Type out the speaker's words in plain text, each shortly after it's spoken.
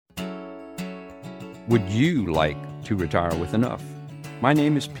Would you like to retire with enough? My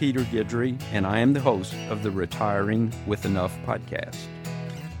name is Peter Guidry, and I am the host of the Retiring with Enough podcast.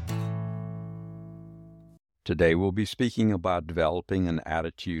 Today we'll be speaking about developing an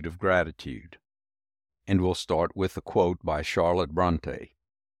attitude of gratitude. And we'll start with a quote by Charlotte Bronte.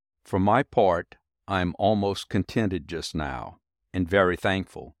 "For my part, I am almost contented just now, and very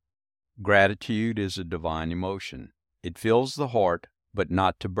thankful. Gratitude is a divine emotion. It fills the heart, but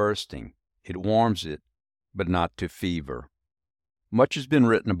not to bursting. It warms it, but not to fever." Much has been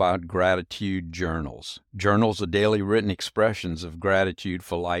written about gratitude journals. Journals are daily written expressions of gratitude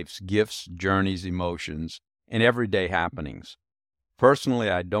for life's gifts, journeys, emotions, and everyday happenings.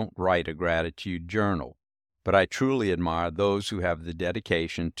 Personally, I don't write a gratitude journal, but I truly admire those who have the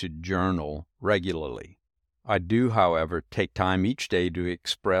dedication to journal regularly. I do, however, take time each day to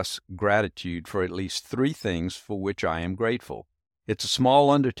express gratitude for at least 3 things for which I am grateful. It's a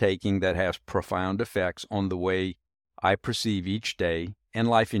small undertaking that has profound effects on the way I perceive each day and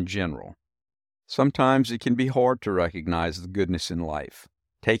life in general. Sometimes it can be hard to recognize the goodness in life.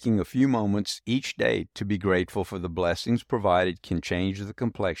 Taking a few moments each day to be grateful for the blessings provided can change the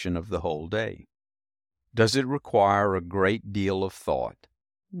complexion of the whole day. Does it require a great deal of thought?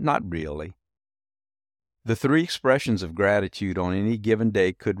 Not really. The 3 expressions of gratitude on any given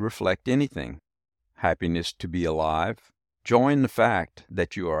day could reflect anything: happiness to be alive, joy in the fact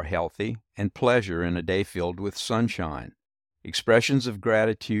that you are healthy, and pleasure in a day filled with sunshine. Expressions of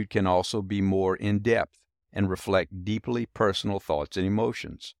gratitude can also be more in-depth and reflect deeply personal thoughts and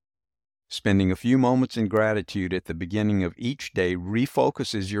emotions. Spending a few moments in gratitude at the beginning of each day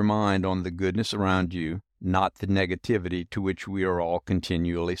refocuses your mind on the goodness around you, not the negativity to which we are all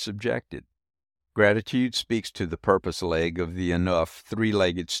continually subjected. Gratitude speaks to the purpose leg of the Enough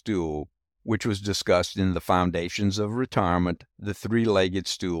 3-legged stool, which was discussed in the Foundations of Retirement, the 3-Legged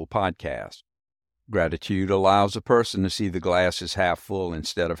Stool podcast. Gratitude allows a person to see the glass as half full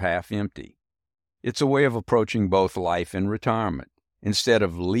instead of half empty. It's a way of approaching both life and retirement. Instead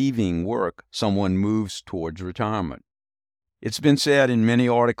of leaving work, someone moves towards retirement. It's been said in many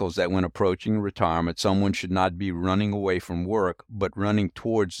articles that when approaching retirement, someone should not be running away from work, but running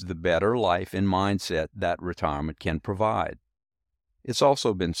towards the better life and mindset that retirement can provide. It's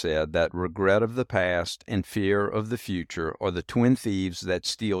also been said that regret of the past and fear of the future are the twin thieves that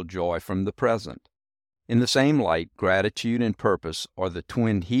steal joy from the present. In the same light, gratitude and purpose are the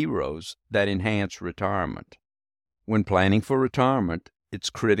twin heroes that enhance retirement. When planning for retirement,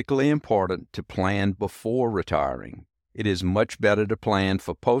 it's critically important to plan before retiring. It is much better to plan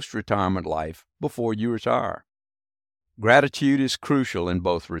for post-retirement life before you retire. Gratitude is crucial in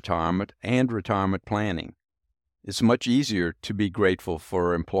both retirement and retirement planning. It's much easier to be grateful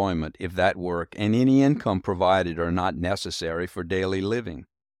for employment if that work and any income provided are not necessary for daily living.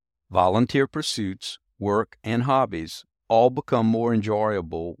 Volunteer pursuits, work, and hobbies all become more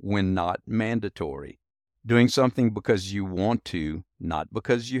enjoyable when not mandatory. Doing something because you want to, not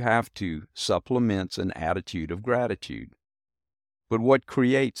because you have to, supplements an attitude of gratitude. But what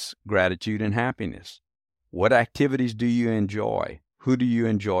creates gratitude and happiness? What activities do you enjoy? Who do you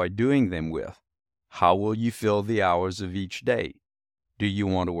enjoy doing them with? How will you fill the hours of each day? Do you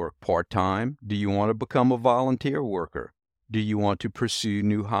want to work part-time? Do you want to become a volunteer worker? Do you want to pursue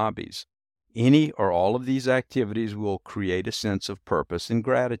new hobbies? Any or all of these activities will create a sense of purpose and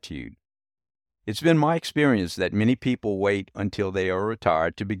gratitude. It's been my experience that many people wait until they are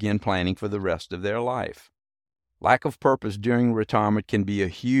retired to begin planning for the rest of their life. Lack of purpose during retirement can be a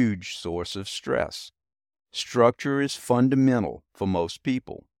huge source of stress. Structure is fundamental for most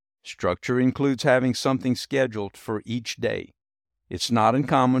people. Structure includes having something scheduled for each day. It's not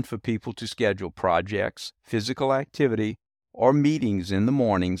uncommon for people to schedule projects, physical activity, or meetings in the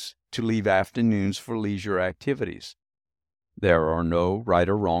mornings to leave afternoons for leisure activities. There are no right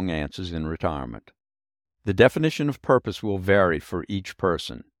or wrong answers in retirement. The definition of purpose will vary for each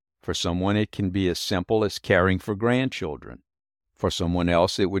person. For someone, it can be as simple as caring for grandchildren. For someone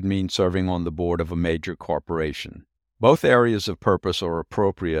else, it would mean serving on the board of a major corporation. Both areas of purpose are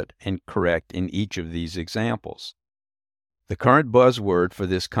appropriate and correct in each of these examples. The current buzzword for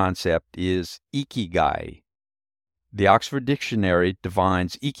this concept is ikigai. The Oxford Dictionary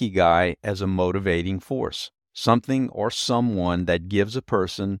defines ikigai as a motivating force, something or someone that gives a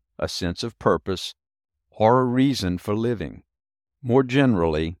person a sense of purpose or a reason for living. More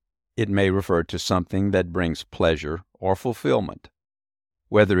generally, it may refer to something that brings pleasure or fulfillment.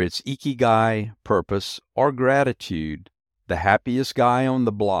 Whether it's ikigai, purpose, or gratitude, the happiest guy on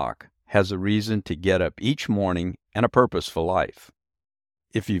the block has a reason to get up each morning and a purpose for life.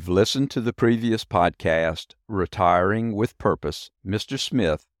 If you've listened to the previous podcast, Retiring with Purpose, Mr.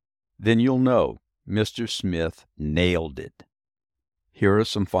 Smith, then you'll know Mr. Smith nailed it. Here are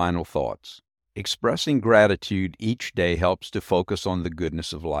some final thoughts. Expressing gratitude each day helps to focus on the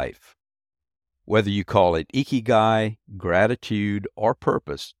goodness of life. Whether you call it ikigai, gratitude, or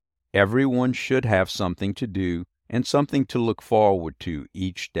purpose, everyone should have something to do and something to look forward to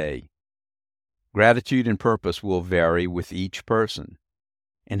each day. Gratitude and purpose will vary with each person,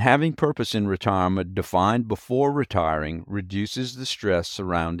 and having purpose in retirement defined before retiring reduces the stress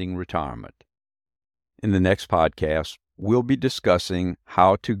surrounding retirement. In the next podcast, we'll be discussing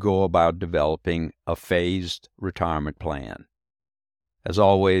how to go about developing a phased retirement plan. As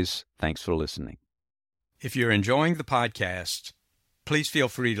always, thanks for listening. If you're enjoying the podcast, please feel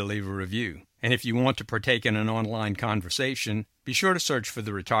free to leave a review. And if you want to partake in an online conversation, be sure to search for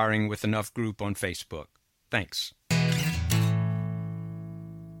the Retiring with Enough group on Facebook. Thanks.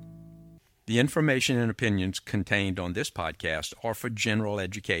 The information and opinions contained on this podcast are for general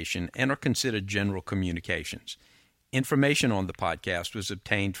education and are considered general communications. Information on the podcast was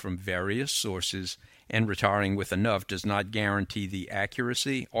obtained from various sources, and Retiring with Enough does not guarantee the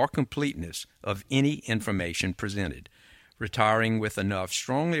accuracy or completeness of any information presented. Retiring with Enough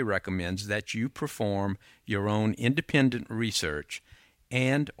strongly recommends that you perform your own independent research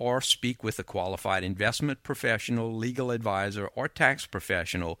and/or speak with a qualified investment professional, legal advisor, or tax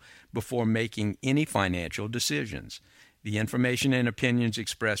professional before making any financial decisions. The information and opinions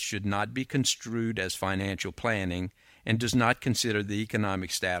expressed should not be construed as financial planning and does not consider the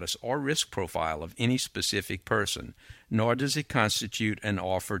economic status or risk profile of any specific person, nor does it constitute an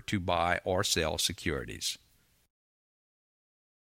offer to buy or sell securities.